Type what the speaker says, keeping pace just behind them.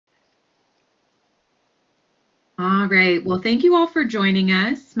All right. Well, thank you all for joining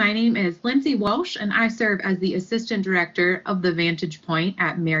us. My name is Lindsay Walsh, and I serve as the Assistant Director of the Vantage Point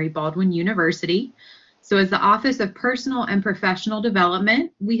at Mary Baldwin University. So, as the Office of Personal and Professional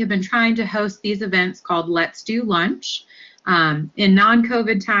Development, we have been trying to host these events called Let's Do Lunch. In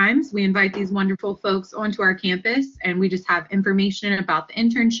non-COVID times, we invite these wonderful folks onto our campus, and we just have information about the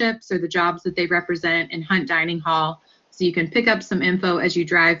internships or the jobs that they represent in Hunt Dining Hall. So you can pick up some info as you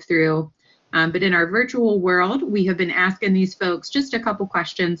drive through. But in our virtual world, we have been asking these folks just a couple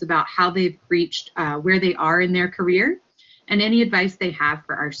questions about how they've reached where they are in their career and any advice they have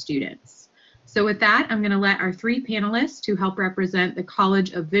for our students. So with that, I'm going to let our three panelists who help represent the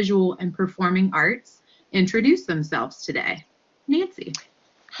College of Visual and Performing Arts introduce themselves today. Nancy.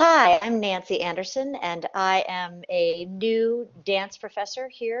 Hi, I'm Nancy Anderson, and I am a new dance professor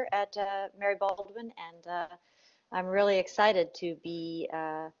here at Mary Baldwin, and I'm really excited to be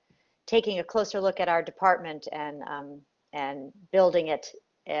taking a closer look at our department and building it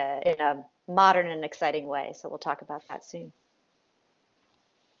in a modern and exciting way. So we'll talk about that soon.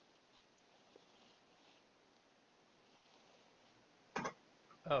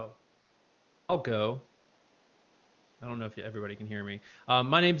 Oh, I'll go. I don't know if everybody can hear me.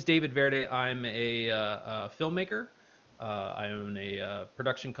 My name's David Verde. I'm a filmmaker. I own a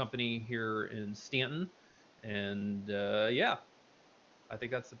production company here in Stanton, and yeah, I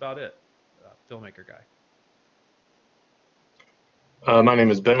think that's about it. Filmmaker guy. My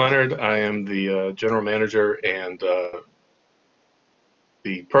name is Ben Leonard. I am the general manager and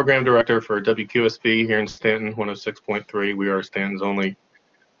the program director for WQSV here in Stanton, 106.3. We are Stanton's only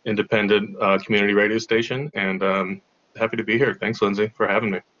independent community radio station, and happy to be here. Thanks, Lindsay, for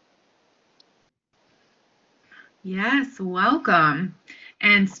having me. Yes, welcome.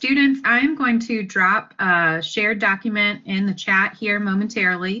 And students, I'm going to drop a shared document in the chat here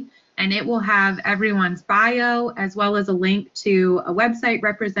momentarily, and it will have everyone's bio as well as a link to a website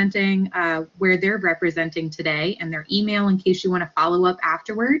representing where they're representing today and their email in case you want to follow up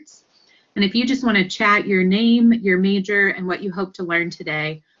afterwards. And if you just want to chat your name, your major, and what you hope to learn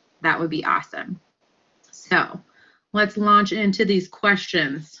today, that would be awesome. So let's launch into these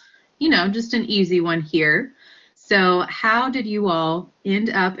questions. You know, just an easy one here. So how did you all end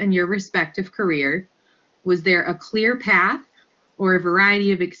up in your respective career? Was there a clear path or a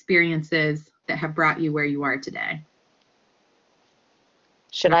variety of experiences that have brought you where you are today?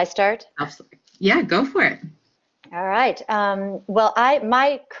 Should I start? Absolutely. Yeah, go for it. All right. Well,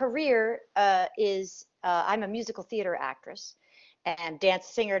 my career is I'm a musical theater actress and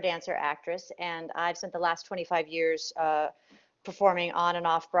singer, dancer, actress, and I've spent the last 25 years performing on and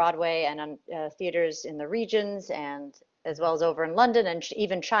off Broadway and on theaters in the regions, and as well as over in London and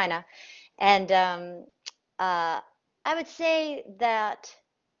even China. And I would say that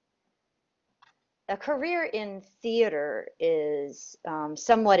a career in theater is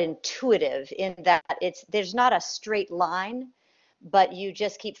somewhat intuitive in that there's not a straight line, but you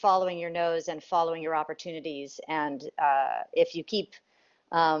just keep following your nose and following your opportunities. And if you keep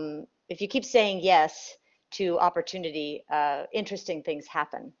saying yes to opportunity, interesting things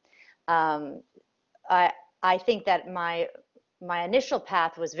happen. I think that my initial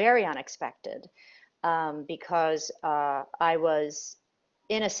path was very unexpected because I was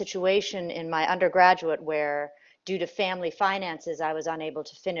in a situation in my undergraduate where, due to family finances, I was unable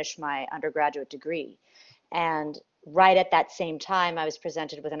to finish my undergraduate degree. And right at that same time, I was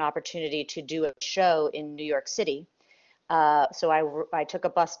presented with an opportunity to do a show in New York City. So I took a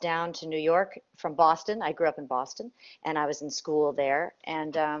bus down to New York from Boston. I grew up in Boston, and I was in school there.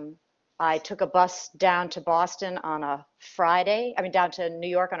 And I took a bus down to Boston on a Friday, down to New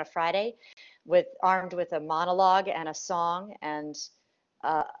York on a Friday, armed with a monologue and a song and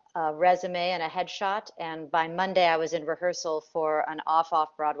a resume and a headshot. And by Monday, I was in rehearsal for an off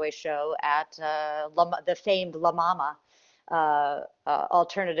Broadway show at the famed La Mama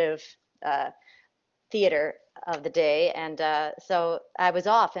alternative theater of the day. And so I was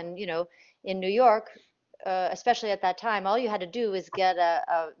off. And, you know, in New York, especially at that time, all you had to do is get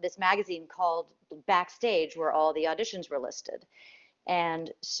this magazine called Backstage, where all the auditions were listed.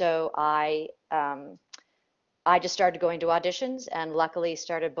 And so I just started going to auditions, and luckily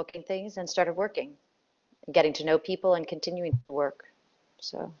started booking things and started working, getting to know people and continuing to work.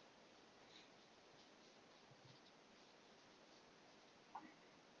 So.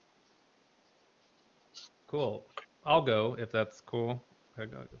 Cool. I'll go if that's cool. I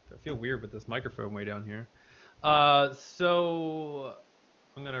feel weird with this microphone way down here. So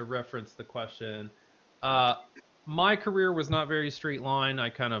I'm going to reference the question. My career was not very straight line. I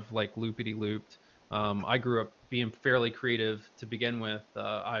kind of like loopity-looped. I grew up being fairly creative to begin with.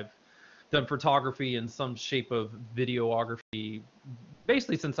 I've done photography and some shape of videography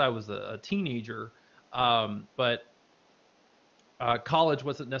basically since I was a teenager. But college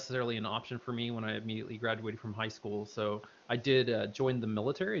wasn't necessarily an option for me when I immediately graduated from high school. So I did join the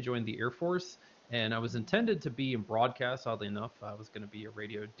military. I joined the Air Force, and I was intended to be in broadcast. Oddly enough, I was going to be a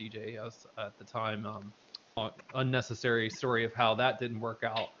radio DJ. I was at the time. Unnecessary story of how that didn't work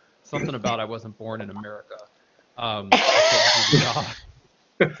out. Something about I wasn't born in America. I couldn't do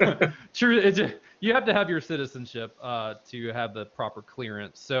the job. True, you have to have your citizenship to have the proper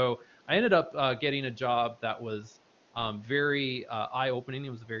clearance. So I ended up getting a job that was very eye-opening. It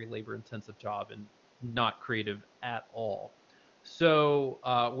was a very labor-intensive job and not creative at all. So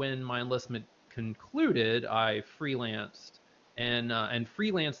when my enlistment concluded, I freelanced, and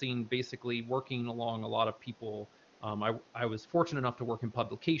freelancing, basically working along a lot of people. I was fortunate enough to work in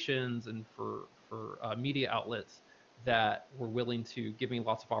publications and for media outlets that were willing to give me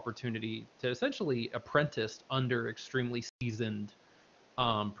lots of opportunity to essentially apprentice under extremely seasoned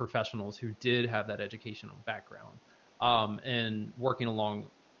professionals who did have that educational background, and working along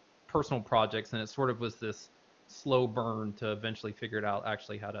personal projects. And it sort of was this slow burn to eventually figure it out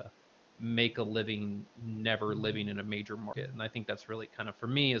actually how to make a living never living in a major market. And I think that's really kind of, for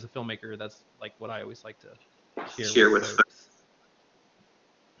me as a filmmaker, that's like what I always like to share with folks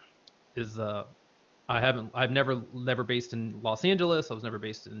is I've never based in Los Angeles. I was never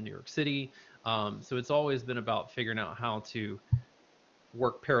based in New York City. So it's always been about figuring out how to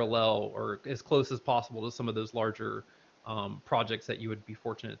work parallel or as close as possible to some of those larger projects that you would be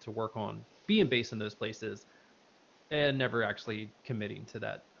fortunate to work on, being based in those places, and never actually committing to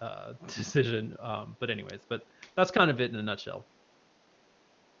that decision. But anyways, that's kind of it in a nutshell.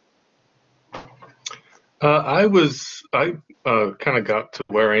 I kind of got to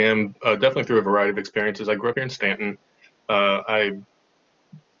where I am definitely through a variety of experiences. I grew up here in Stanton. I've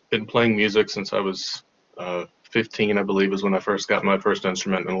been playing music since I was 15, I believe, is when I first got my first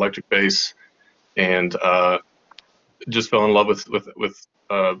instrument, an electric bass, and just fell in love with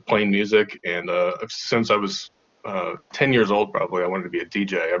playing music. And since I was 10 years old, probably, I wanted to be a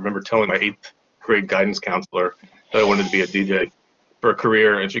DJ. I remember telling my 8th grade guidance counselor that I wanted to be a DJ for a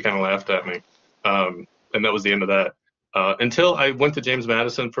career, and she kind of laughed at me. And that was the end of that. Until I went to James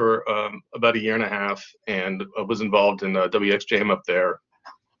Madison for about a year and a half, and I was involved in WXJM up there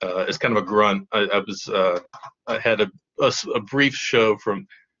as kind of a grunt. I had a brief show from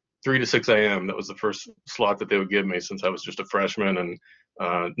 3 to 6 a.m. That was the first slot that they would give me since I was just a freshman and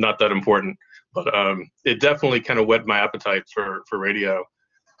not that important. But it definitely kind of whet my appetite for radio.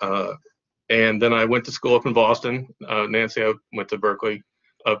 And then I went to school up in Boston. Nancy, I went to Berkeley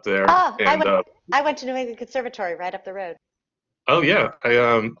up there. Oh, and, I went to New England Conservatory right up the road. Oh yeah,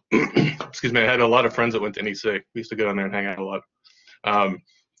 I excuse me. I had a lot of friends that went to NEC. We used to go down there and hang out a lot.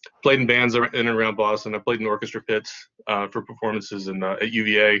 Played in bands in and around Boston. I played in orchestra pits for performances at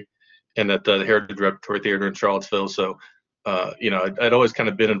UVA and at the Heritage Repertory Theater in Charlottesville. So, I'd always kind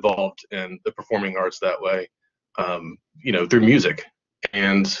of been involved in the performing arts that way, through music.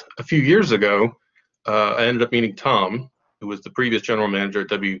 And a few years ago, I ended up meeting Tom, who was the previous general manager at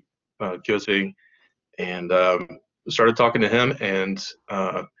WQSV, and started talking to him. And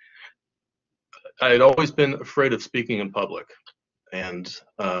I had always been afraid of speaking in public. And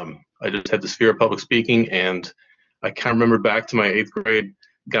I just had this fear of public speaking. And I kind of remember back to my 8th grade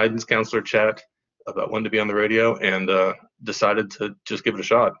guidance counselor chat about when to be on the radio, and decided to just give it a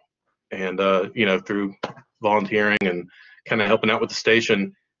shot. And, through volunteering and kind of helping out with the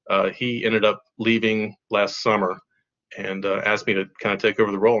station, he ended up leaving last summer and asked me to kind of take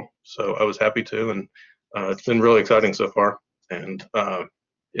over the role. So I was happy to, and it's been really exciting so far. And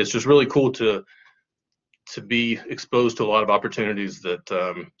it's just really cool to be exposed to a lot of opportunities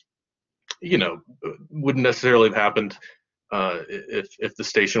that, wouldn't necessarily have happened if the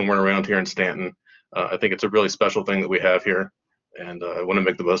station weren't around here in Stanton. I think it's a really special thing that we have here, and I want to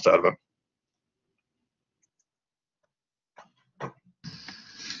make the most out of it.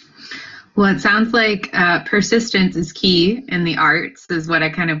 Well, it sounds like persistence is key in the arts, is what I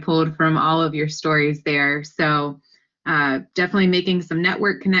kind of pulled from all of your stories there. So definitely making some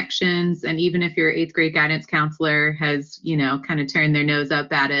network connections. And even if your 8th grade guidance counselor has, kind of turned their nose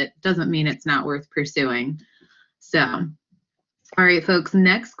up at it, doesn't mean it's not worth pursuing. So, all right, folks,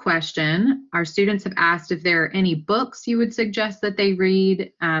 next question. Our students have asked if there are any books you would suggest that they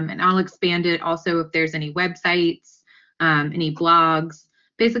read. And I'll expand it also if there's any websites, any blogs,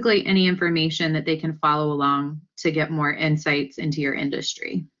 basically any information that they can follow along to get more insights into your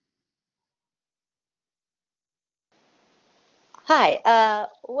industry. Hi.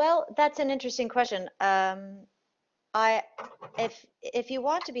 Well, that's an interesting question. I if you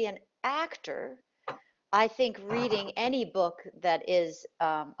want to be an actor, I think reading any book that is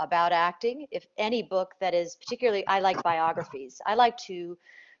about acting, if any book that is particularly, I like biographies. I like to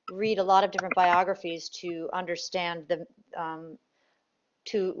read a lot of different biographies to understand um,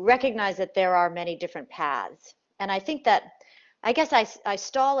 to recognize that there are many different paths. And I think that, I guess I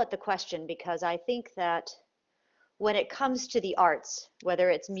stall at the question because I think that when it comes to the arts, whether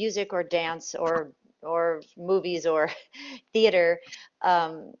it's music or dance or movies or theater,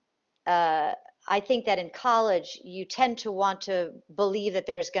 um, uh, I think that in college you tend to want to believe that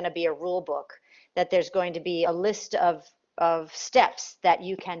there's going to be a rule book, that there's going to be a list of steps that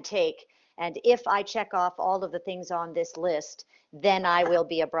you can take, and if I check off all of the things on this list, then I will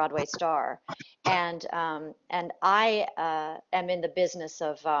be a Broadway star. And I am in the business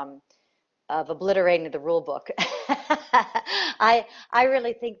of obliterating the rule book. I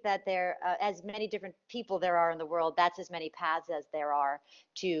really think that there, as many different people there are in the world, that's as many paths as there are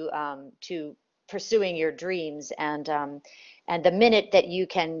to pursuing your dreams. And the minute that you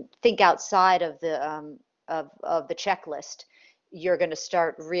can think outside of the checklist, you're going to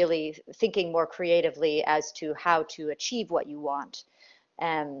start really thinking more creatively as to how to achieve what you want.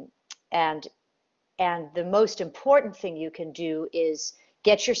 Um, and and the most important thing you can do is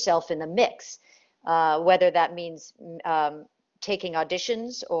get yourself in the mix, whether that means taking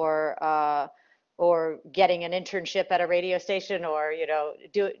auditions or getting an internship at a radio station, or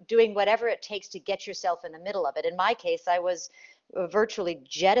doing whatever it takes to get yourself in the middle of it. In my case, I was virtually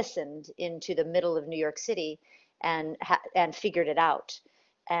jettisoned into the middle of New York City and figured it out.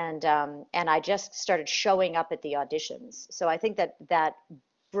 And I just started showing up at the auditions. So I think that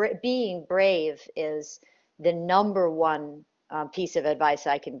being brave is the number one piece of advice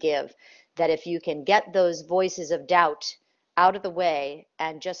I can give. That if you can get those voices of doubt out of the way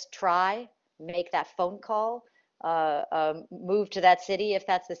and just try, make that phone call, move to that city if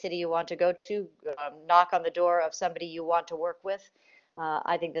that's the city you want to go to, knock on the door of somebody you want to work with.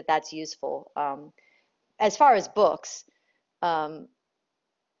 I think that that's useful. As far as books, um,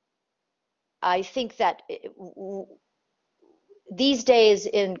 I think that these days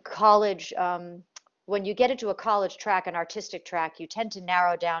in college, when you get into a college track, an artistic track, you tend to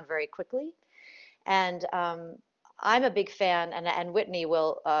narrow down very quickly. And I'm a big fan, and Whitney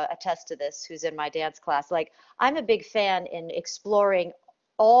will attest to this, who's in my dance class. Like, I'm a big fan in exploring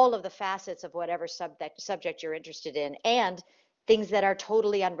all of the facets of whatever subject you're interested in, and things that are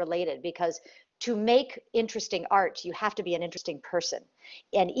totally unrelated, because to make interesting art, you have to be an interesting person.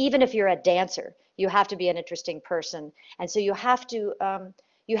 And even if you're a dancer, you have to be an interesting person. And so you have to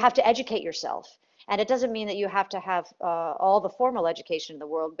educate yourself. And it doesn't mean that you have to have all the formal education in the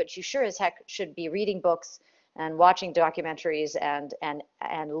world, but you sure as heck should be reading books and watching documentaries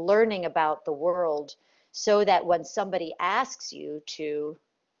and learning about the world, so that when somebody asks you to,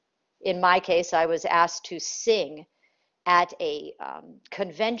 in my case, I was asked to sing at a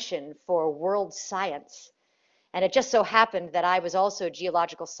convention for world science. And it just so happened that I was also a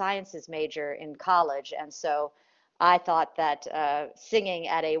geological sciences major in college. And so I thought that singing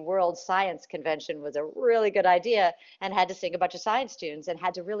at a world science convention was a really good idea, and had to sing a bunch of science tunes and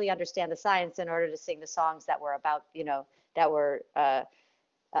had to really understand the science in order to sing the songs that were about, that were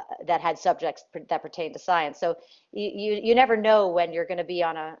that had subjects that pertain to science. So you never know when you're going to be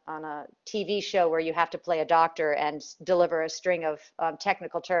on a TV show where you have to play a doctor and deliver a string of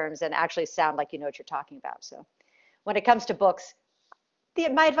technical terms and actually sound like you know what you're talking about. So when it comes to books,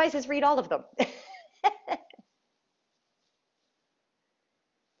 my advice is read all of them.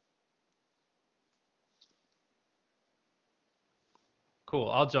 Cool.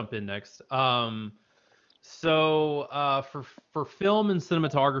 I'll jump in next. For film and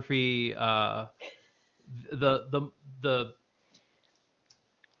cinematography, the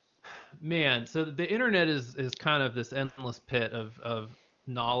man, so the internet is kind of this endless pit of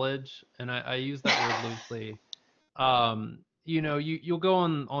knowledge, and I use that word loosely. You'll go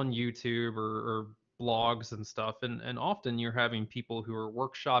on YouTube or blogs and stuff, and often you're having people who are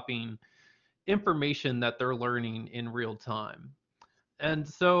workshopping information that they're learning in real time. And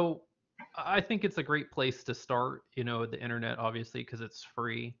so I think it's a great place to start, the internet, obviously, because it's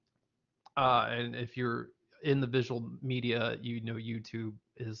free. And if you're in the visual media, YouTube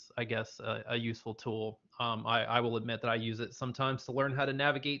is, I guess, a useful tool. I will admit that I use it sometimes to learn how to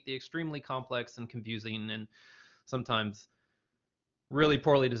navigate the extremely complex and confusing and sometimes really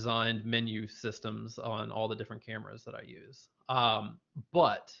poorly designed menu systems on all the different cameras that I use.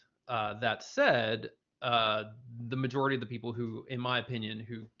 But that said, the majority of the people who, in my opinion,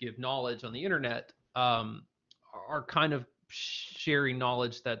 who give knowledge on the internet are kind of sharing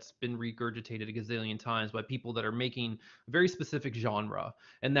knowledge that's been regurgitated a gazillion times by people that are making a very specific genre,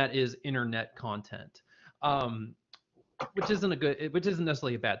 and that is internet content, which isn't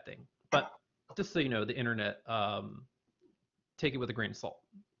necessarily a bad thing. But just so you know, the internet, take it with a grain of salt.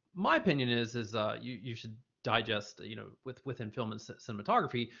 My opinion is you should digest, within film and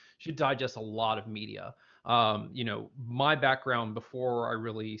cinematography, should digest a lot of media. My background before I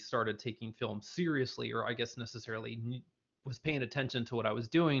really started taking film seriously, or I guess necessarily was paying attention to what I was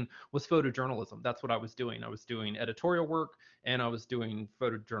doing, was photojournalism. That's what I was doing. I was doing editorial work and I was doing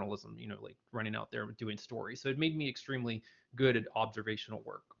photojournalism, like running out there and doing stories. So it made me extremely good at observational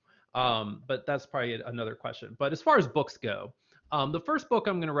work. But that's probably another question. But as far as books go, the first book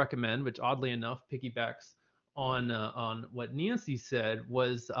I'm going to recommend, which oddly enough piggybacks on what Nancy said,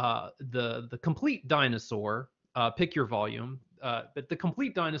 was the Complete Dinosaur. Pick your volume. But the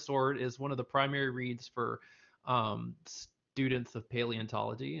Complete Dinosaur is one of the primary reads for students of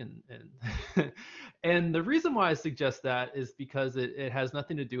paleontology, and and the reason why I suggest that is because it has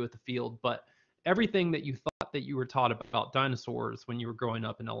nothing to do with the field, but everything that you thought that you were taught about dinosaurs when you were growing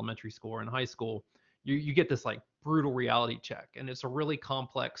up in elementary school or in high school, you get this like brutal reality check, and it's a really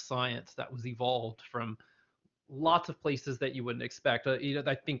complex science that was evolved from lots of places that you wouldn't expect.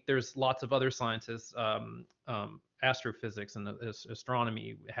 I think there's lots of other sciences. Astrophysics and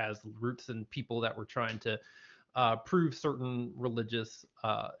astronomy has roots in people that were trying to prove certain religious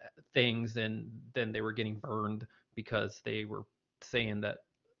things, and then they were getting burned because they were saying that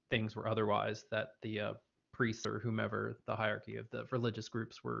things were otherwise, that the priests or whomever the hierarchy of the religious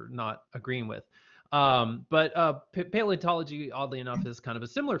groups were not agreeing with. But paleontology, oddly enough, is kind of a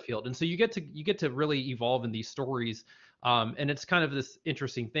similar field, and so you get to really evolve in these stories, and it's kind of this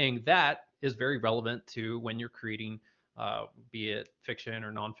interesting thing that is very relevant to when you're creating, be it fiction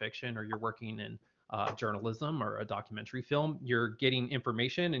or nonfiction, or you're working in journalism or a documentary film. You're getting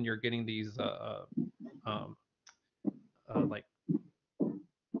information, and you're getting these like,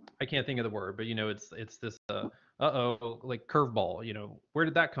 I can't think of the word, but it's this like curveball. Where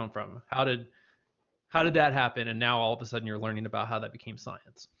did that come from? How did that happen? And now all of a sudden you're learning about how that became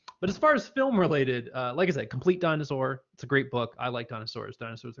science. But as far as film related, like I said, Complete Dinosaur, it's a great book. I like dinosaurs.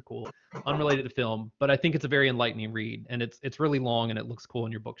 Dinosaurs are cool. Unrelated to film, but I think it's a very enlightening read, and it's really long and it looks cool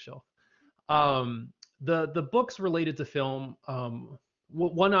on your bookshelf. The books related to film,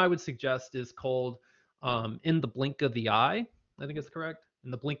 one I would suggest is called In the Blink of the Eye. I think it's correct.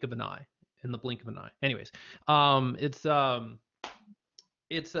 In the Blink of an Eye. In the Blink of an Eye. Anyways, it's a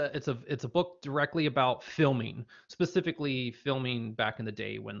book directly about filming, specifically filming back in the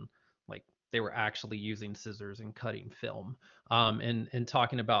day when like they were actually using scissors and cutting film, and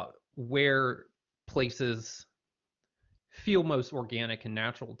talking about where places feel most organic and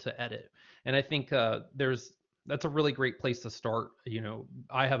natural to edit. And I think that's a really great place to start.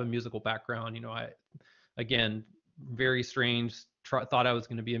 I have a musical background. Again, very strange. Thought I was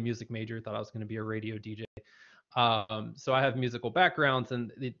going to be a music major. Thought I was going to be a radio DJ. So I have musical backgrounds,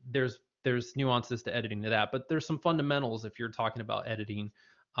 and there's nuances to editing to that, but there's some fundamentals if you're talking about editing,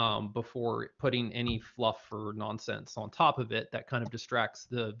 before putting any fluff or nonsense on top of it that kind of distracts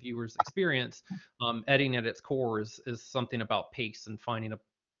the viewer's experience. Editing at its core is something about pace and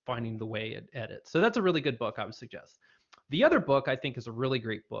finding the way it edits. So that's a really good book I would suggest. The other book I think is a really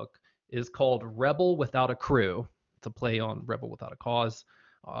great book is called Rebel Without a Crew. It's a play on Rebel Without a Cause,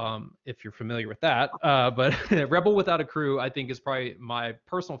 if you're familiar with that. But Rebel Without a Crew, I think, is probably my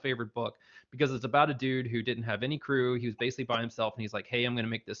personal favorite book, because it's about a dude who didn't have any crew. He was basically by himself, and he's like, hey, I'm going to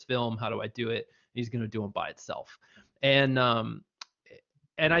make this film. How do I do it? And he's going to do it by itself. And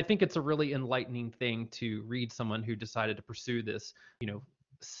I think it's a really enlightening thing to read someone who decided to pursue this,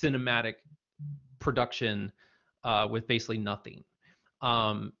 cinematic production with basically nothing.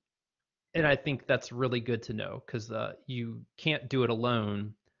 And I think that's really good to know, because you can't do it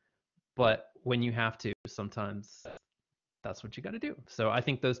alone, but when you have to, sometimes that's what you got to do. So I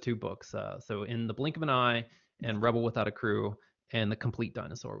think those two books, so In the Blink of an Eye and Rebel Without a Crew and The Complete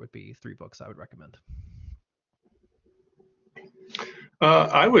Dinosaur, would be three books I would recommend.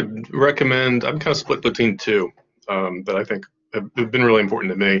 I would recommend, I'm kind of split between two that I think have been really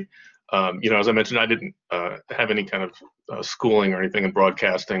important to me. As I mentioned, I didn't have any kind of schooling or anything in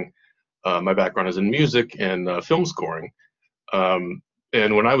broadcasting. My background is in music and film scoring.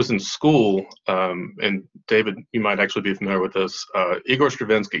 And when I was in school, and David, you might actually be familiar with this, Igor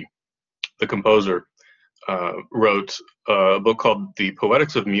Stravinsky, the composer, wrote a book called The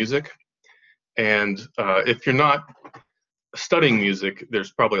Poetics of Music. And if you're not studying music,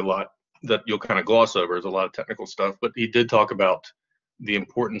 there's probably a lot that you'll kind of gloss over. There's a lot of technical stuff, but he did talk about the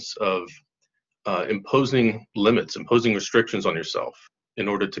importance of imposing limits, imposing restrictions on yourself in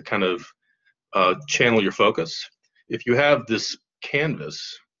order to kind of channel your focus. If you have this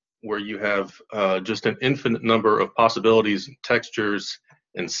canvas where you have just an infinite number of possibilities, and textures,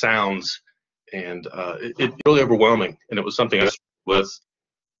 and sounds, and it's really overwhelming. And it was something I struggled with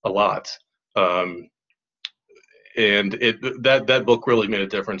a lot. And that book really made a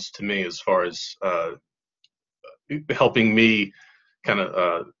difference to me as far as helping me kind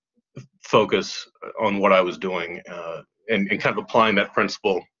of focus on what I was doing and kind of applying that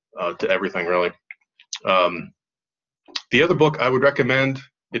principle to everything, really. The other book I would recommend,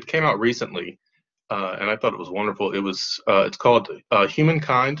 it came out recently, and I thought it was wonderful. It's called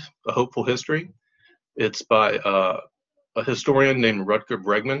Humankind: A Hopeful History. It's by a historian named Rutger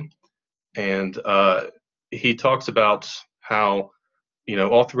Bregman, and he talks about how,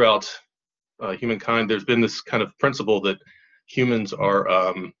 all throughout humankind, there's been this kind of principle that humans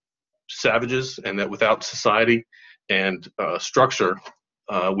are savages, and that without society and structure,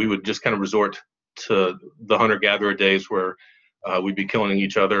 we would just kind of resort to the hunter-gatherer days where we'd be killing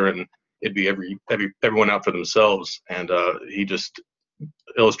each other, and it'd be everyone out for themselves. And he just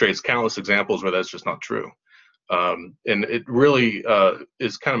illustrates countless examples where that's just not true. And it really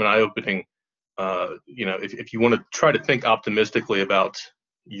is kind of an eye-opening. If you want to try to think optimistically about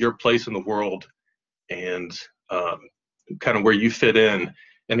your place in the world and kind of where you fit in,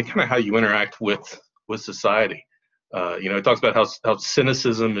 and kind of how you interact with society. It talks about how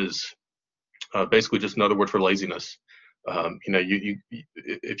cynicism is basically just another word for laziness.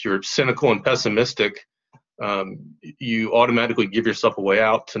 If you're cynical and pessimistic, you automatically give yourself a way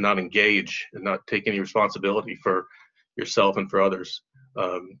out to not engage and not take any responsibility for yourself and for others.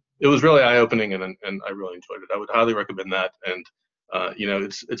 It was really eye-opening, and I really enjoyed it. I would highly recommend that. And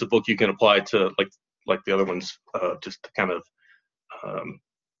it's a book you can apply to like the other ones, just to kind of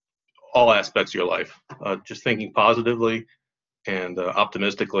all aspects of your life, just thinking positively and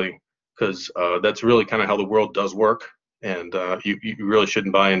optimistically, because that's really kind of how the world does work. And you really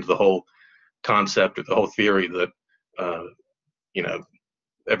shouldn't buy into the whole concept or the whole theory that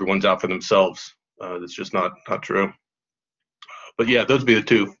everyone's out for themselves. That's just not true. But yeah, those would be the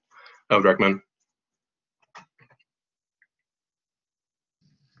two I would recommend.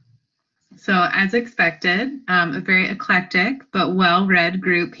 So as expected, a very eclectic but well-read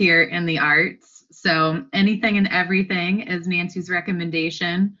group here in the arts. So anything and everything is Nancy's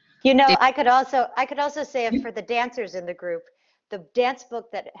recommendation. I could also say, for the dancers in the group, the dance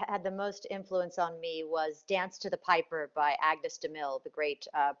book that had the most influence on me was Dance to the Piper by Agnes DeMille, the great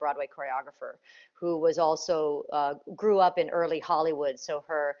Broadway choreographer, who was also grew up in early Hollywood. So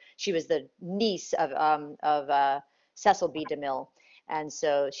she was the niece of Cecil B. DeMille. And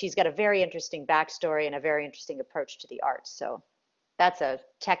so she's got a very interesting backstory and a very interesting approach to the arts. So that's a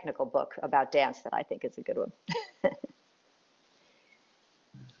technical book about dance that I think is a good one.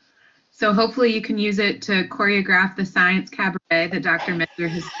 So hopefully you can use it to choreograph the science cabaret that Dr. Miller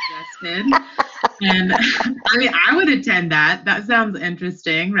has suggested. And I mean, I would attend that. That sounds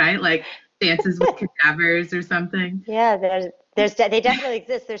interesting, right? Like dances with cadavers or something. Yeah, they definitely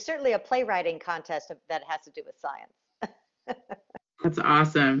exist. There's certainly a playwriting contest that has to do with science. That's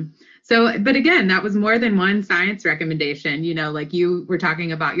awesome. So, but again, that was more than one science recommendation. Like you were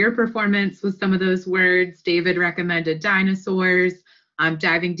talking about your performance with some of those words. David recommended dinosaurs.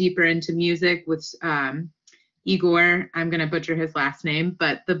 Diving deeper into music with Igor. I'm going to butcher his last name,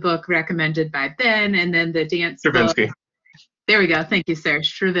 but the book recommended by Ben, and then the dance Stravinsky. book. There we go. Thank you, sir.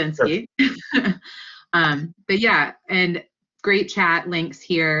 Stravinsky. Sure. But yeah, and great chat links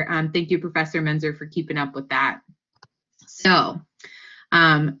here. Thank you, Professor Menzer, for keeping up with that. So,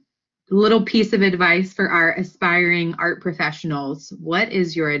 little piece of advice for our aspiring art professionals. What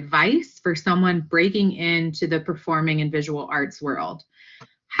is your advice for someone breaking into the performing and visual arts world?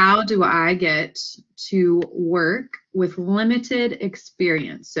 How do I get to work with limited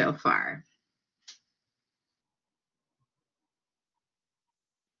experience so far?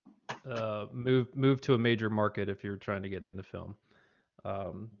 Move to a major market if you're trying to get into film.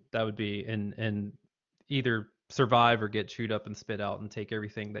 That would be, and either survive or get chewed up and spit out and take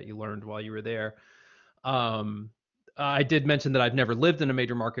everything that you learned while you were there. I did mention that I've never lived in a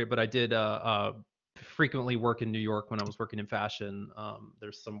major market, but I did frequently work in New York when I was working in fashion.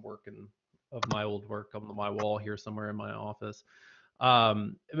 There's some work of my old work on my wall here somewhere in my office.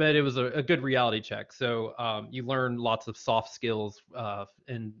 But it was a good reality check. So you learn lots of soft skills,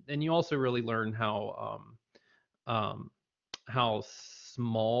 and you also really learn how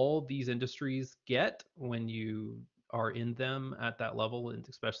small these industries get when you are in them at that level, and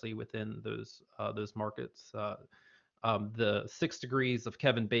especially within those markets. The 6 degrees of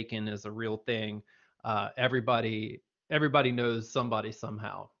Kevin Bacon is a real thing. Everybody knows somebody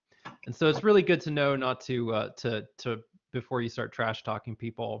somehow, and so it's really good to know not to before you start trash talking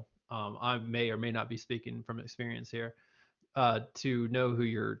people. I may or may not be speaking from experience here. To know who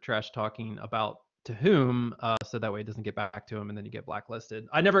you're trash talking about to whom, so that way it doesn't get back to them and then you get blacklisted.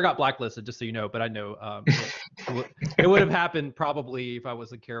 I never got blacklisted, just so you know, but I know it would have happened probably if I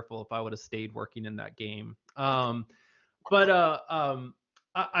wasn't careful, if I would have stayed working in that game. I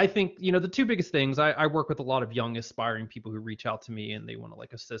think, the two biggest things, I work with a lot of young aspiring people who reach out to me and they want to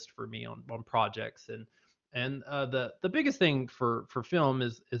like assist for me on projects, and the biggest thing for film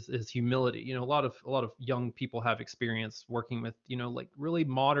is humility. A lot of young people have experience working with like really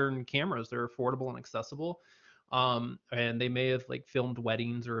modern cameras. They're affordable and accessible, and they may have like filmed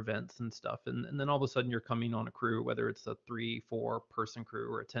weddings or events and stuff, and then all of a sudden you're coming on a crew, whether it's a 3-4 person crew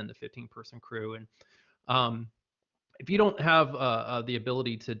or a 10 to 15 person crew, and if you don't have the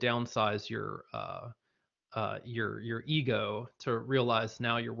ability to downsize your ego to realize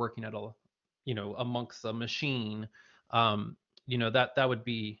now you're working at amongst a machine, that would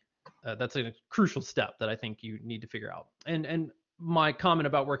be that's a crucial step that I think you need to figure out. And my comment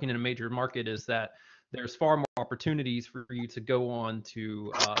about working in a major market is that there's far more opportunities for you to go on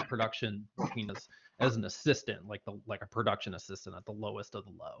to production working as an assistant, like a production assistant at the lowest of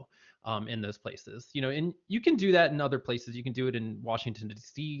the low, in those places. And you can do that in other places. You can do it in Washington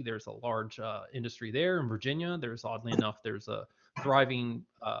D.C. There's a large industry there. In Virginia, oddly enough, there's a thriving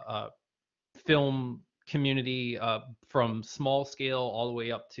film community, from small scale all the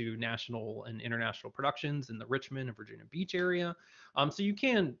way up to national and international productions in the Richmond and Virginia Beach area. So you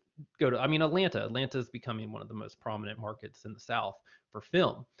can go to, Atlanta is becoming one of the most prominent markets in the South for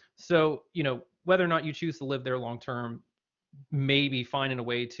film. So, whether or not you choose to live there long term, maybe finding a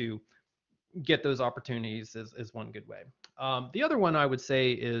way to get those opportunities is one good way. The other one I would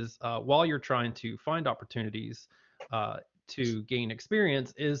say is, while you're trying to find opportunities to gain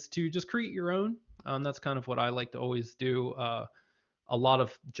experience, is to just create your own. That's kind of what I like to always do. A lot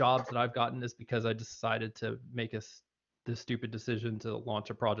of jobs that I've gotten is because I decided to make the stupid decision to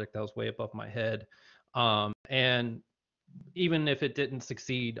launch a project that was way above my head. And even if it didn't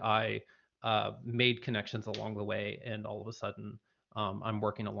succeed, I made connections along the way, and all of a sudden I'm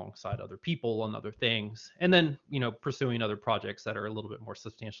working alongside other people on other things, and then pursuing other projects that are a little bit more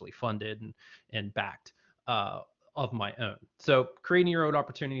substantially funded and backed of my own. So creating your own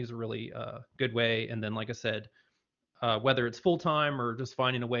opportunity is a really good way. And then, like I said, whether it's full-time or just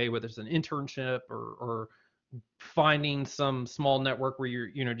finding a way, whether it's an internship or finding some small network where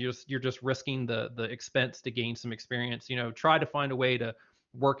you're just risking the expense to gain some experience. Try to find a way to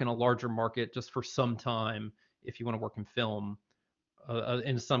work in a larger market just for some time if you want to work in film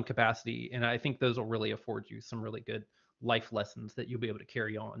in some capacity. And I think those will really afford you some really good life lessons that you'll be able to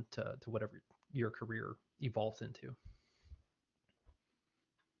carry on to whatever your career evolves into.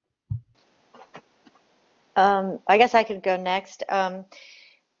 I guess I could go next.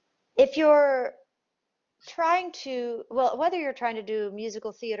 If you're trying to, well, whether you're trying to do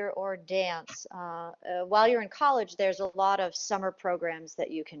musical theater or dance, while you're in college, there's a lot of summer programs that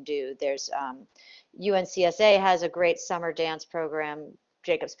you can do. There's UNCSA has a great summer dance program.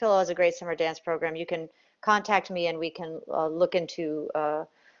 Jacob's Pillow has a great summer dance program. You can contact me and we can look into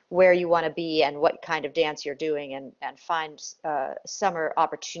where you want to be and what kind of dance you're doing, and find summer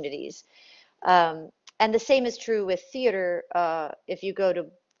opportunities. And the same is true with theater. If you go to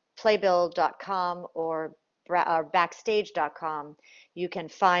playbill.com or backstage.com, you can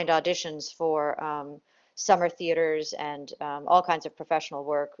find auditions for summer theaters and all kinds of professional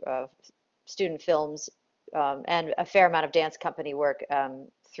work, student films, and a fair amount of dance company work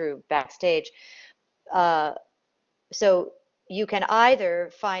through Backstage. So you can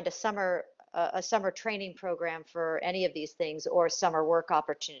either find a summer training program for any of these things, or summer work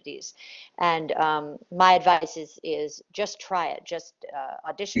opportunities. And my advice is just try it, just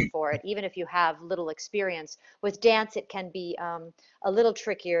audition for it, even if you have little experience. With dance, it can be a little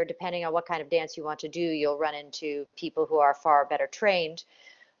trickier depending on what kind of dance you want to do. You'll run into people who are far better trained.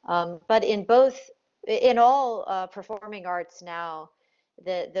 But in all performing arts now,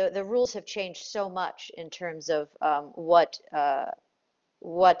 the rules have changed so much in terms of what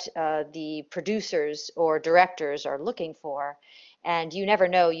the producers or directors are looking for, and you never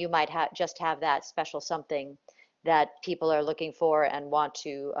know, you might just have that special something that people are looking for and want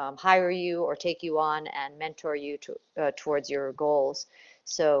to hire you or take you on and mentor you towards your goals.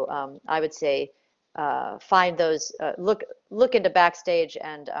 So I would say find those, look into Backstage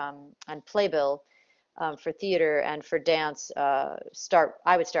and Playbill. for theater and for dance, I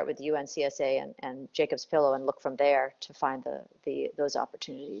would start with the UNCSA and Jacob's Pillow and look from there to find those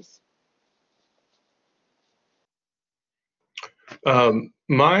opportunities.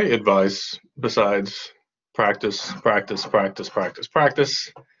 My advice, besides practice, practice, practice, practice,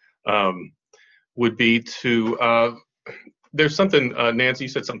 practice, would be to, there's something, Nancy, you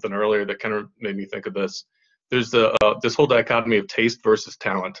said something earlier that kind of made me think of this. There's this whole dichotomy of taste versus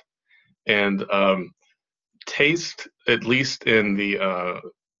talent. And taste, at least in the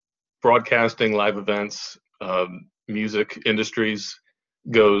broadcasting, live events, music industries,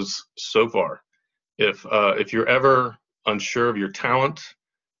 goes so far. If you're ever unsure of your talent,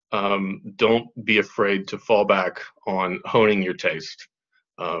 don't be afraid to fall back on honing your taste.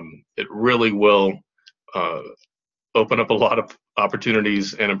 It really will open up a lot of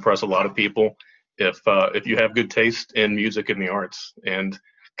opportunities and impress a lot of people if you have good taste in music and the arts. And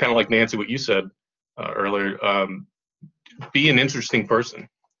kind of like Nancy, what you said earlier, be an interesting person.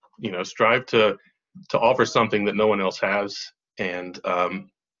 Strive to offer something that no one else has. And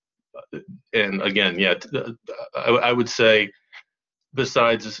again, yeah, I would say,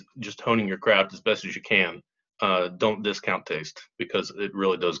 besides just honing your craft as best as you can, don't discount taste, because it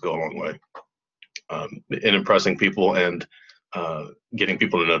really does go a long way in impressing people and getting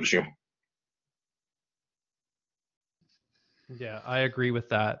people to notice you. Yeah, I agree with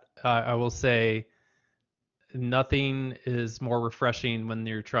that. I will say nothing is more refreshing when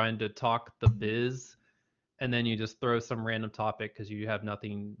you're trying to talk the biz and then you just throw some random topic because you have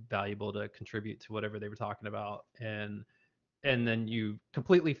nothing valuable to contribute to whatever they were talking about. And then you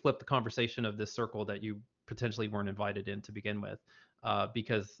completely flip the conversation of this circle that you potentially weren't invited in to begin with,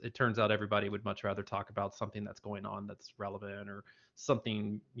 because it turns out everybody would much rather talk about something that's going on that's relevant, or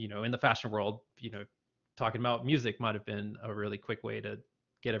something, in the fashion world, talking about music might have been a really quick way to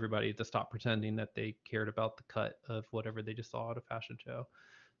get everybody to stop pretending that they cared about the cut of whatever they just saw at a fashion show.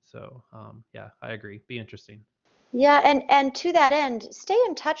 So yeah, I agree. Be interesting. Yeah, and to that end, stay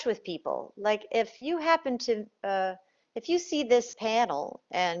in touch with people. Like if you happen to, if you see this panel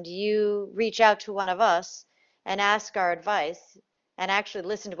and you reach out to one of us and ask our advice and actually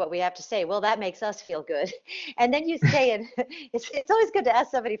listen to what we have to say, well, that makes us feel good. And then you stay in, it's always good to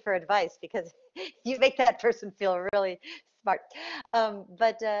ask somebody for advice because you make that person feel really smart.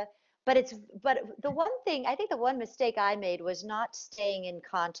 But the one thing, I think the one mistake I made was not staying in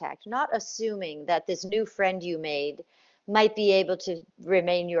contact, not assuming that this new friend you made might be able to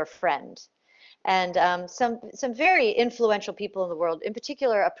remain your friend. And some very influential people in the world, in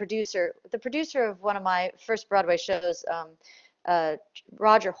particular the producer of one of my first Broadway shows,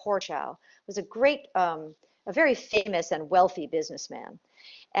 Roger Horchow, was a very famous and wealthy businessman.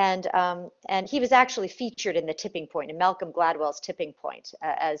 And he was actually featured in The Tipping Point, in Malcolm Gladwell's Tipping Point,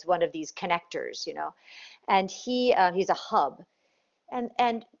 as one of these connectors, And he's a hub.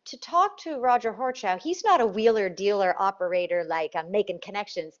 And to talk to Roger Horchow, he's not a wheeler dealer operator like I'm making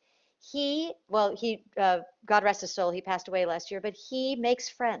connections. God rest his soul, he passed away last year, but he makes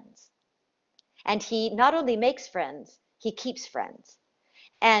friends. And he not only makes friends, he keeps friends.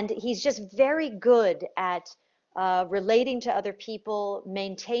 And he's just very good at relating to other people,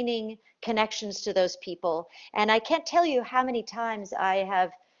 maintaining connections to those people. And I can't tell you how many times I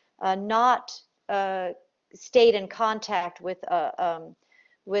have not stayed in contact with a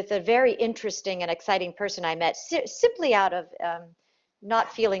very interesting and exciting person I met simply out of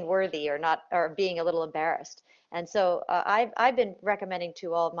not feeling worthy or being a little embarrassed. And so I've been recommending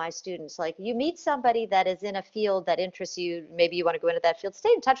to all of my students, like, you meet somebody that is in a field that interests you, maybe you want to go into that field,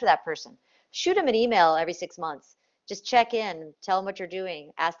 stay in touch with that person. Shoot them an email every 6 months. Just check in, tell them what you're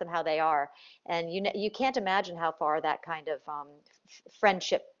doing, ask them how they are. And you can't imagine how far that kind of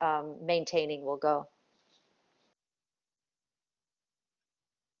friendship maintaining will go.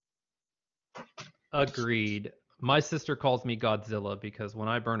 Agreed. My sister calls me Godzilla because when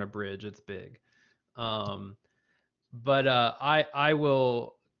I burn a bridge, it's big. But I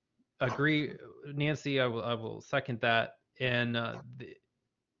will agree, Nancy. I will second that, and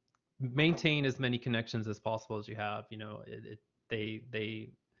maintain as many connections as possible as you have.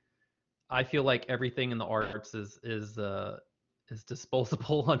 I feel like everything in the arts is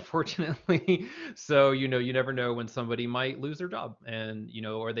disposable, unfortunately. So you never know when somebody might lose their job, and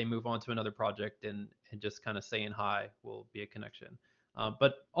or they move on to another project, and just kind of saying hi will be a connection.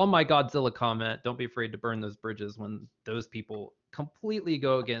 But on my Godzilla comment, don't be afraid to burn those bridges when those people completely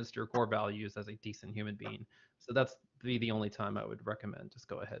go against your core values as a decent human being. So that's the only time I would recommend. Just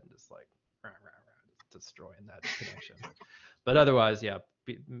go ahead and just like rah, rah, rah, destroying that connection. But otherwise, yeah,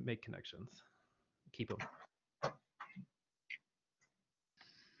 make connections, keep them.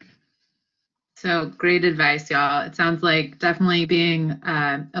 So great advice, y'all. It sounds like definitely being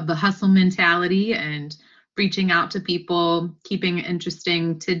of the hustle mentality and reaching out to people, keeping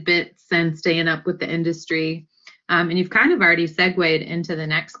interesting tidbits and staying up with the industry. And you've kind of already segued into the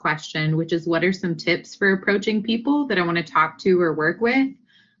next question, which is what are some tips for approaching people that I want to talk to or work with?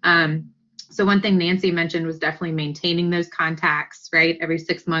 So one thing Nancy mentioned was definitely maintaining those contacts, right? Every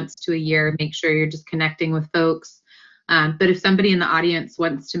 6 months to a year, make sure you're just connecting with folks. But if somebody in the audience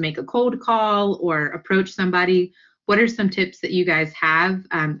wants to make a cold call or approach somebody, what are some tips that you guys have,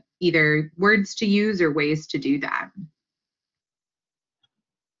 either words to use or ways to do that?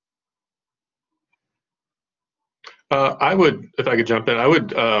 I would, if I could jump in, I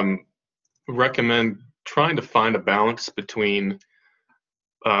would recommend trying to find a balance between,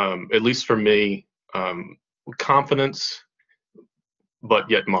 at least for me, confidence, but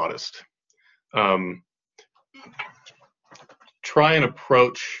yet modest. Try and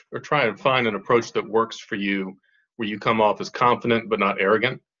find an approach that works for you, where you come off as confident but not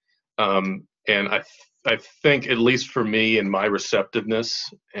arrogant. And I think, at least for me and my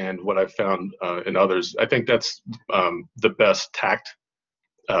receptiveness and what I've found in others, I think that's the best tact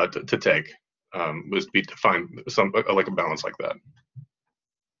to take, was to find some like a balance like that.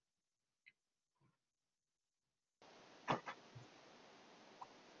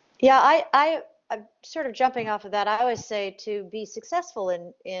 Yeah, I'm sort of jumping off of that. I always say to be successful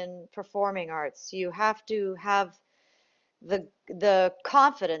in performing arts, you have to have the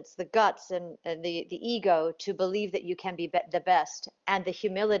confidence, the guts, and the ego to believe that you can be the best, and the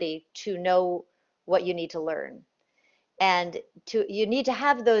humility to know what you need to learn. And you need to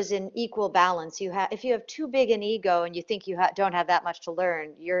have those in equal balance. If you have too big an ego and you think you don't have that much to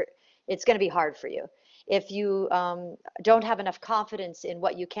learn, it's going to be hard for you. If you don't have enough confidence in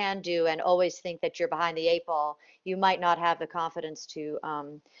what you can do and always think that you're behind the eight ball, you might not have the confidence to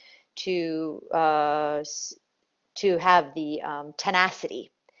have the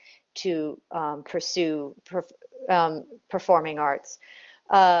tenacity to pursue performing arts.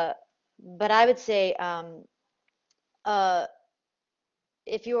 But I would say, uh,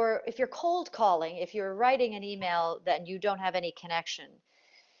 if you're cold calling, if you're writing an email that you don't have any connection,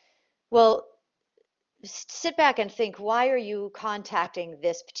 well, sit back and think, why are you contacting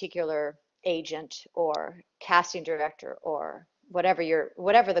this particular agent or casting director or whatever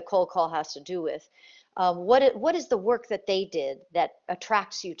the cold call has to do with? What is the work that they did that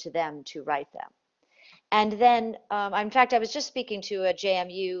attracts you to them to write them? And then, in fact, I was just speaking to a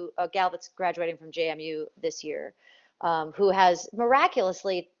gal that's graduating from JMU this year, who has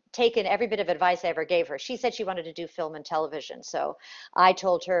miraculously taken every bit of advice I ever gave her. She said she wanted to do film and television. So I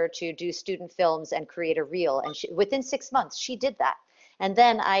told her to do student films and create a reel. And within 6 months, she did that. And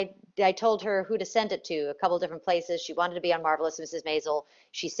then I told her who to send it to, a couple different places. She wanted to be on Marvelous Mrs. Maisel.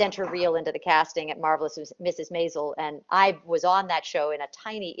 She sent her reel into the casting at Marvelous Mrs. Maisel. And I was on that show in a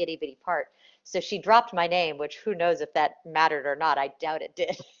tiny itty bitty part. So she dropped my name, which who knows if that mattered or not. I doubt it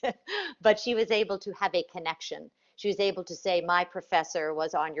did. But she was able to have a connection. She was able to say, my professor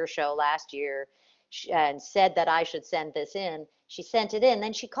was on your show last year and said that I should send this in. She sent it in.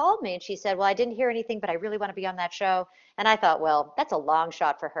 Then she called me and she said, well, I didn't hear anything, but I really want to be on that show. And I thought, well, that's a long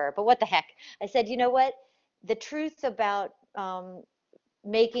shot for her, but what the heck? I said, you know what? The truth about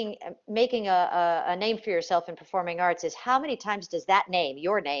making a name for yourself in performing arts is how many times does that name,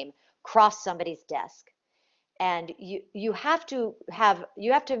 your name, cross somebody's desk? And you have to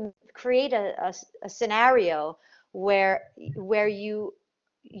create a scenario where you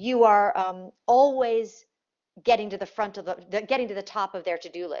are always getting to the front of getting to the top of their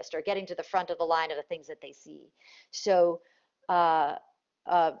to-do list, or getting to the front of the line of the things that they see. So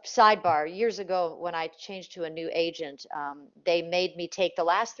sidebar, years ago when I changed to a new agent, they made me take the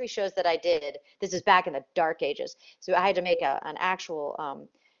last 3 shows that I did. This is back in the dark ages. So I had to make an actual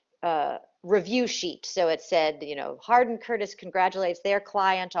review sheet. So it said, Hardin Curtis congratulates their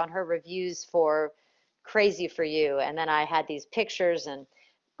client on her reviews for Crazy for You. And then I had these pictures and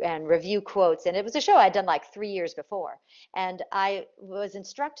review quotes. And it was a show I'd done like 3 years before. And I was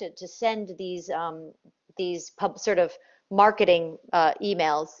instructed to send these sort of marketing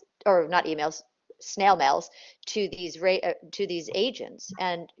emails, or not emails, snail mails, to these agents.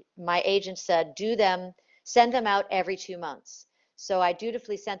 And my agent said, send them out every 2 months. So I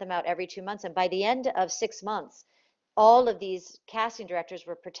dutifully sent them out every 2 months. And by the end of 6 months, all of these casting directors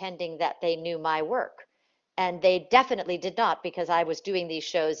were pretending that they knew my work. And they definitely did not, because I was doing these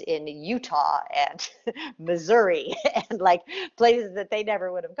shows in Utah and Missouri and like places that they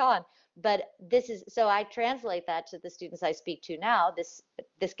never would have gone. But so I translate that to the students I speak to now. This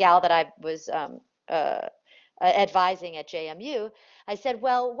gal that I was advising at JMU, I said,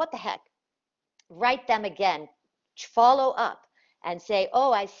 well, what the heck? write them again, follow up and say,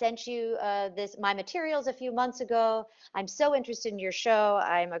 oh, I sent you my materials a few months ago. I'm so interested in your show.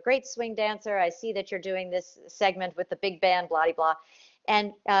 I'm a great swing dancer. I see that you're doing this segment with the big band, blah, blah, blah.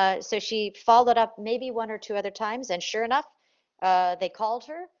 And so she followed up maybe one or two other times. And sure enough, they called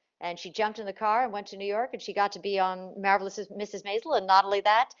her and she jumped in the car and went to New York, and she got to be on Marvelous Mrs. Maisel. And not only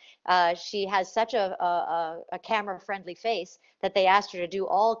that, she has such a camera-friendly face that they asked her to do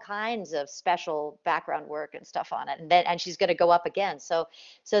all kinds of special background work and stuff on it. And she's going to go up again. So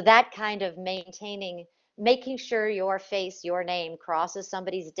that kind of making sure your face, your name crosses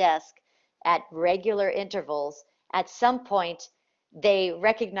somebody's desk at regular intervals. At some point, they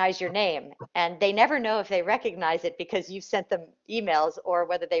recognize your name, and they never know if they recognize it because you've sent them emails, or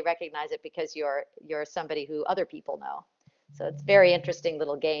whether they recognize it because you're somebody who other people know. So it's a very interesting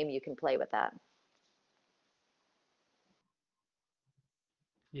little game you can play with that.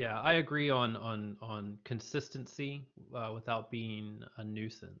 Yeah, I agree on consistency without being a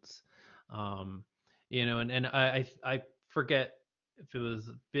nuisance. You know, and I forget if it was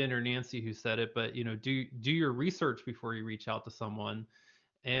Ben or Nancy who said it, but you know, do your research before you reach out to someone,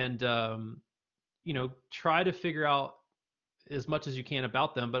 and you know, try to figure out as much as you can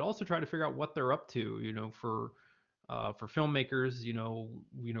about them, but also try to figure out what they're up to. You know, for filmmakers, you know,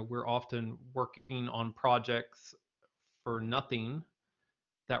 we're often working on projects for nothing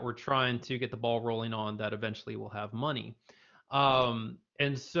that we're trying to get the ball rolling on that eventually will have money.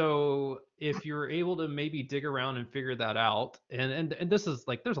 And so if you're able to maybe dig around and figure that out, and this is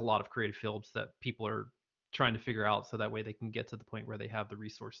like, there's a lot of creative fields that people are trying to figure out so that way they can get to the point where they have the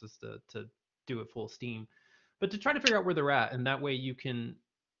resources to do it full steam, but to try to figure out where they're at. And that way you can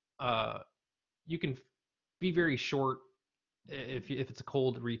be very short. If it's a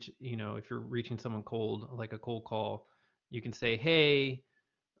cold reach, you know, if you're reaching someone cold, like a cold call, you can say, hey,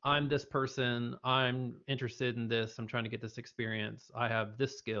 I'm this person, I'm interested in this, I'm trying to get this experience, I have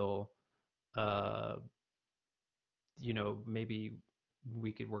this skill, you know, maybe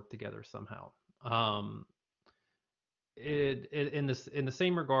we could work together somehow. In the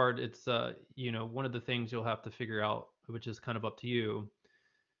same regard, it's you know, one of the things you'll have to figure out, which is kind of up to you,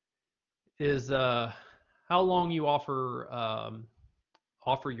 is how long you offer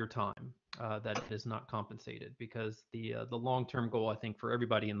your time that is not compensated, because the long-term goal, I think, for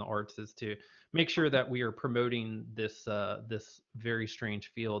everybody in the arts is to make sure that we are promoting this this very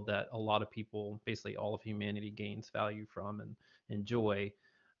strange field that a lot of people, basically all of humanity, gains value from and enjoy,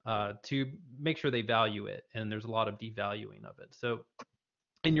 to make sure they value it. And there's a lot of devaluing of it. So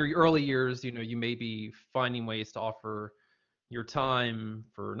in your early years, you know, you may be finding ways to offer your time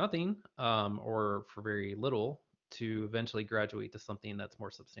for nothing, or for very little, to eventually graduate to something that's more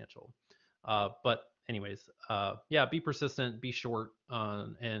substantial. But anyways, yeah, be persistent, be short,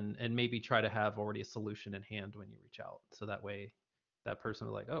 and maybe try to have already a solution in hand when you reach out. So that way that person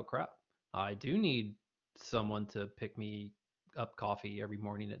will like, oh crap, I do need someone to pick me up coffee every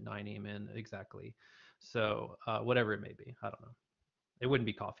morning at 9 a.m. exactly. So whatever it may be, I don't know. It wouldn't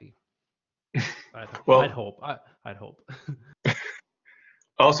be coffee. Well, I'd hope. I'd hope.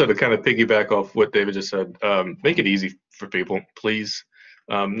 Also, to kind of piggyback off what David just said, make it easy for people, please.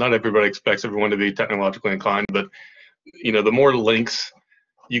 Not everybody expects everyone to be technologically inclined, but you know, the more links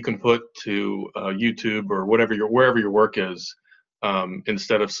you can put to YouTube or wherever your work is,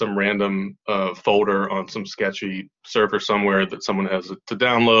 instead of some random folder on some sketchy server somewhere that someone has to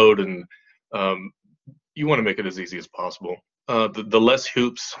download, and you want to make it as easy as possible. The less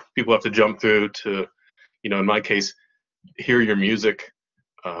hoops people have to jump through to, you know, in my case, hear your music,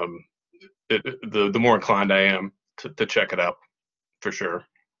 the more inclined I am to check it out, for sure.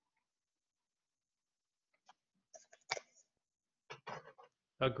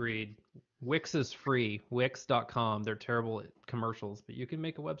 Agreed. Wix is free. Wix.com. They're terrible at commercials, but you can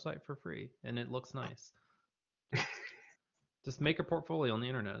make a website for free and it looks nice. Just make a portfolio on the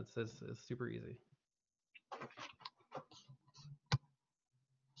internet. It's super easy.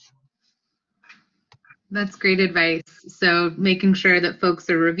 That's great advice. So making sure that folks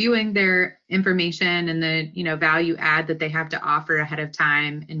are reviewing their information and the, you know, value add that they have to offer ahead of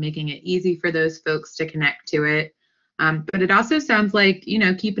time, and making it easy for those folks to connect to it. But it also sounds like, you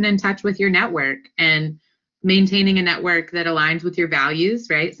know, keeping in touch with your network and maintaining a network that aligns with your values,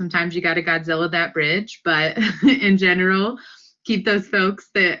 right? Sometimes you got to Godzilla that bridge, but in general, keep those folks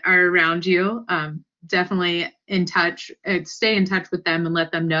that are around you definitely in touch, stay in touch with them and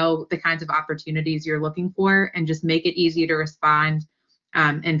let them know the kinds of opportunities you're looking for, and just make it easy to respond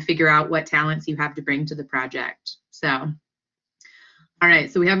and figure out what talents you have to bring to the project. So, all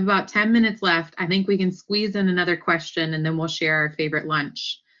right, so we have about 10 minutes left. I think we can squeeze in another question and then we'll share our favorite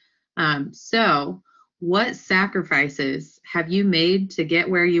lunch. So, what sacrifices have you made to get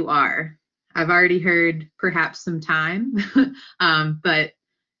where you are? I've already heard perhaps some time, but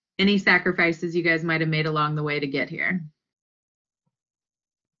any sacrifices you guys might have made along the way to get here?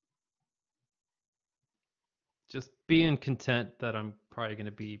 Just being content that I'm probably going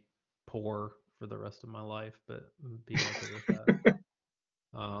to be poor for the rest of my life, but being okay with that.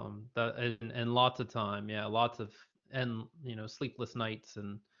 That and lots of time, yeah, lots of and sleepless nights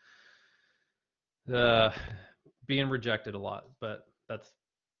and uh, being rejected a lot. But that's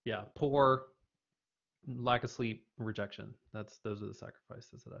yeah, poor, lack of sleep, rejection. Those are the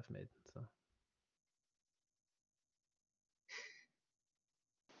sacrifices that I've made. So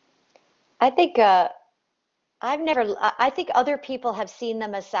I think I think other people have seen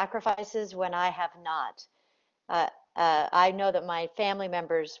them as sacrifices when I have not. Uh, I know that my family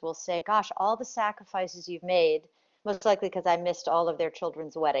members will say, "Gosh, all the sacrifices you've made," most likely because I missed all of their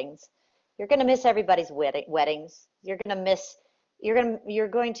children's weddings. You're going to miss everybody's weddings. You're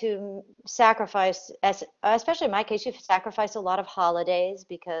going to sacrifice, especially in my case, you sacrifice a lot of holidays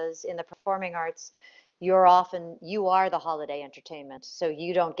because in the performing arts, you are the holiday entertainment, so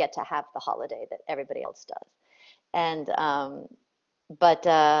you don't get to have the holiday that everybody else does. And but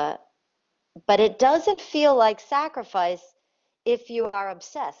uh, but it doesn't feel like sacrifice if you are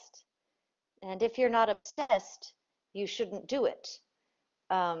obsessed. And if you're not obsessed, you shouldn't do it.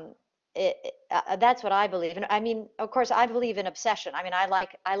 Um, that's what I believe. And I mean, of course, I believe in obsession. I mean,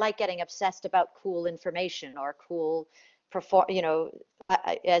 I like getting obsessed about cool information or cool perform.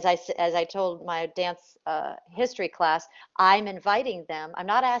 As I told my dance history class, I'm inviting them. I'm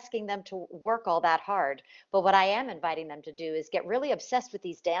not asking them to work all that hard, but what I am inviting them to do is get really obsessed with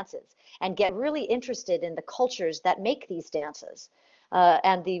these dances and get really interested in the cultures that make these dances.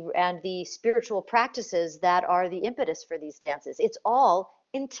 And the spiritual practices that are the impetus for these dances. It's all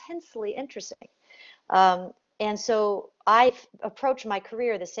intensely interesting. And so I approach my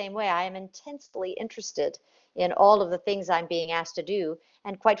career the same way. I am intensely interested in all of the things I'm being asked to do.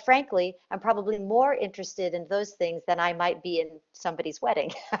 And quite frankly, I'm probably more interested in those things than I might be in somebody's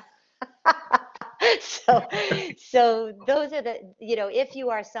wedding. so, so those are if you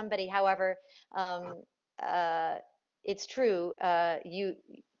are somebody, however, um, uh, it's true.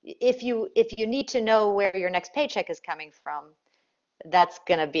 If you need to know where your next paycheck is coming from, that's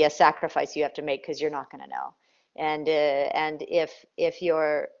going to be a sacrifice you have to make because you're not going to know. And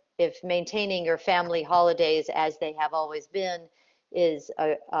if maintaining your family holidays as they have always been is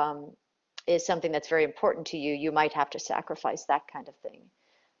is something that's very important to you, you might have to sacrifice that kind of thing.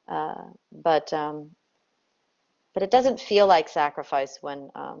 Uh, but but it doesn't feel like sacrifice when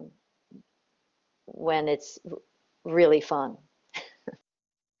it's really fun.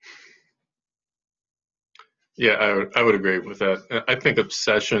 Yeah, I would agree with that. I think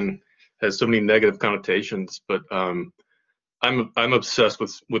obsession has so many negative connotations, but I'm obsessed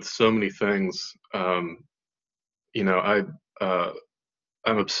with so many things. You know, I'm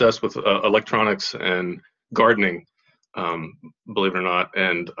obsessed with electronics and gardening, um, believe it or not,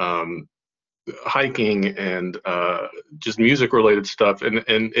 and hiking and just music related stuff. And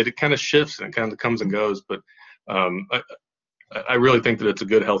it kind of shifts and it kind of comes and goes. But um, I really think that it's a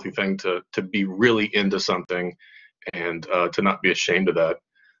good, healthy thing to be really into something and to not be ashamed of that.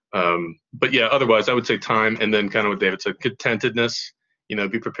 But yeah, otherwise, I would say time, and then kind of what David said, contentedness. You know,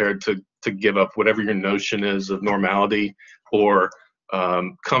 be prepared to give up whatever your notion is of normality or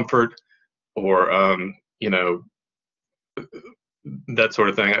comfort or that sort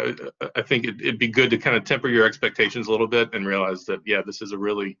of thing. I think it'd be good to kind of temper your expectations a little bit and realize that yeah, this is a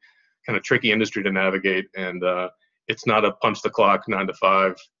really kind of tricky industry to navigate, and it's not a punch the clock 9 to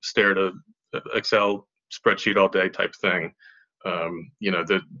 5, stare at a Excel spreadsheet all day type thing.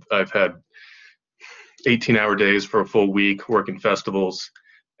 That I've had 18-hour days for a full week working festivals,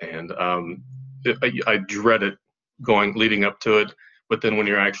 and I dread it leading up to it. But then when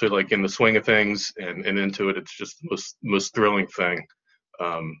you're actually like in the swing of things and into it, it's just the most thrilling thing.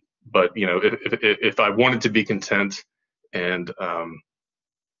 But if I wanted to be content, and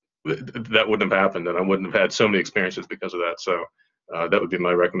that wouldn't have happened, and I wouldn't have had so many experiences because of that. So that would be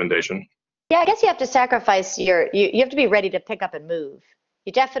my recommendation. Yeah, I guess you have to sacrifice you have to be ready to pick up and move.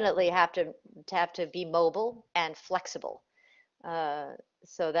 You definitely have to be mobile and flexible. Uh,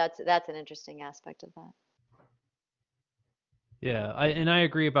 so that's an interesting aspect of that. yeah, I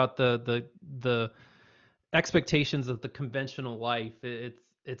agree about the expectations of the conventional life.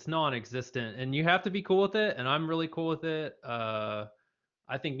 It's non-existent, and you have to be cool with it. And I'm really cool with it.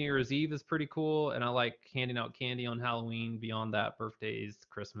 I think New Year's Eve is pretty cool, and I like handing out candy on Halloween. Beyond that, birthdays,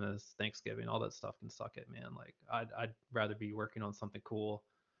 Christmas, Thanksgiving, all that stuff can suck it, man. Like I'd rather be working on something cool.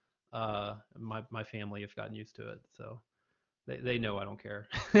 My family have gotten used to it, so they know I don't care.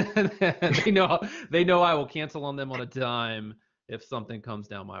 They know I will cancel on them on a dime if something comes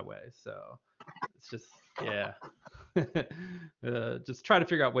down my way. So it's just, yeah. Just try to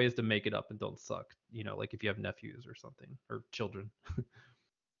figure out ways to make it up and don't suck. Like if you have nephews or something, or children.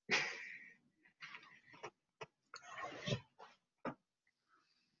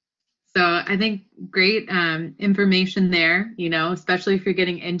 So I think great information there, especially if you're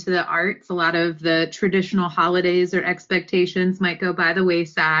getting into the arts. A lot of the traditional holidays or expectations might go by the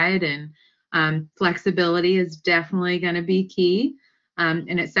wayside, and flexibility is definitely going to be key.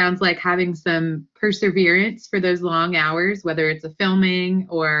 And it sounds like having some perseverance for those long hours, whether it's a filming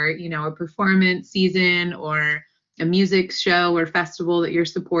or, a performance season or a music show or festival that you're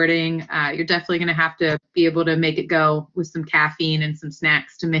supporting, you're definitely going to have to be able to make it go with some caffeine and some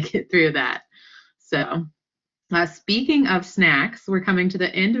snacks to make it through that. So speaking of snacks, we're coming to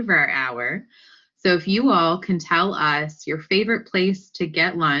the end of our hour. So if you all can tell us your favorite place to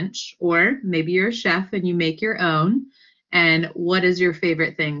get lunch, or maybe you're a chef and you make your own, and what is your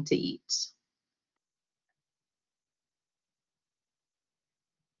favorite thing to eat?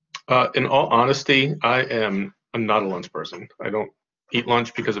 In all honesty, I'm not a lunch person. I don't eat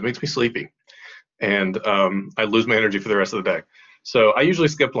lunch because it makes me sleepy, and I lose my energy for the rest of the day. So I usually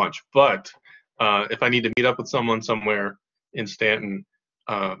skip lunch. But if I need to meet up with someone somewhere in Stanton,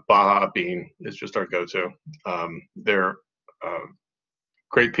 Baja Bean is just our go-to. They're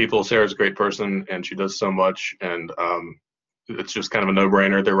great people. Sarah's a great person, and she does so much, and it's just kind of a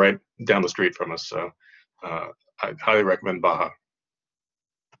no-brainer. They're right down the street from us, so I highly recommend Baja.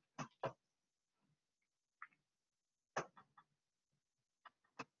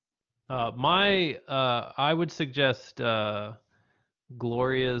 I would suggest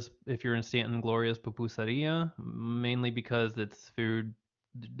Gloria's, if you're in Stanton, Gloria's Pupuseria, mainly because it's food.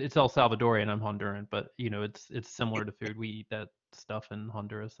 It's El Salvadorian. I'm Honduran, but it's similar to food. We eat that stuff in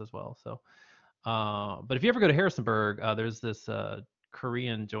Honduras as well. So, but if you ever go to Harrisonburg, there's this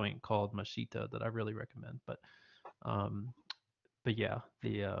Korean joint called Mashita that I really recommend. But yeah,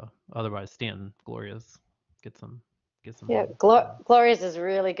 the otherwise Stanton, Gloria's, get some. Yeah, Gloria's is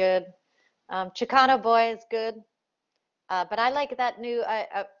really good. Chicano Boy is good. But I like that new.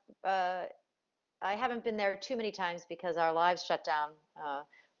 I haven't been there too many times because our lives shut down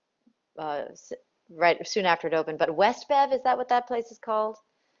right soon after it opened. But West Bev, is that what that place is called?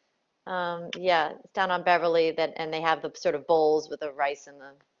 Yeah, it's down on Beverly. And they have the sort of bowls with the rice and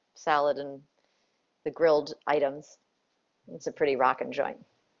the salad and the grilled items. It's a pretty rockin' joint.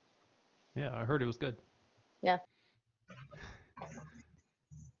 Yeah, I heard it was good. Yeah.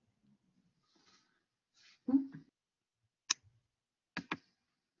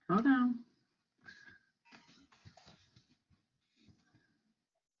 Hold on.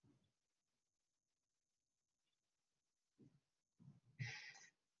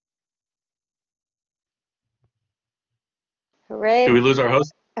 Hooray. Did we lose our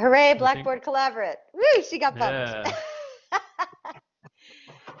host? Hooray, Blackboard Collaborate. Woo, she got bumped. Yeah.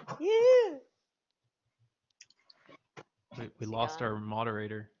 Yeah. We lost our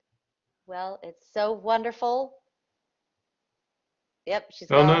moderator. Well, it's so wonderful. Yep,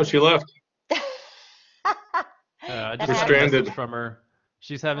 she's Oh gone. no, she left. I That just got a stranded. message from her.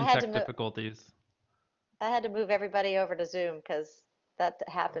 She's having I had tech to difficulties. I had to move everybody over to Zoom because that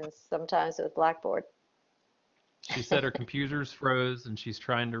happens sometimes with Blackboard. She said her computer's froze and she's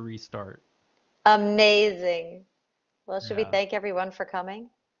trying to restart. Amazing. Well, should we Yeah. thank everyone for coming?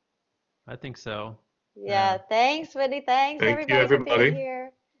 I think so. Yeah, thanks, Whitney. Thanks, Thank you, everybody, for everybody. being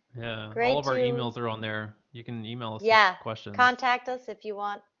here. Yeah. Great All of our to- emails are on there. You can email us Yeah, with questions. contact us if you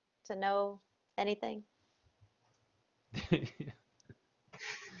want to know anything.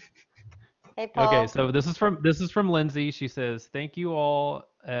 Hey, Paul. Okay, so this is from Lindsay. She says, "Thank you all.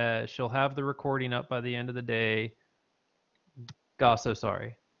 She'll have the recording up by the end of the day." God, so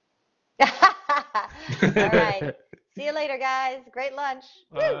sorry. All right. See you later, guys. Great lunch.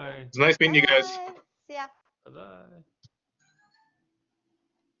 Woo. Bye. It's nice meeting you guys. Bye. See ya. Bye.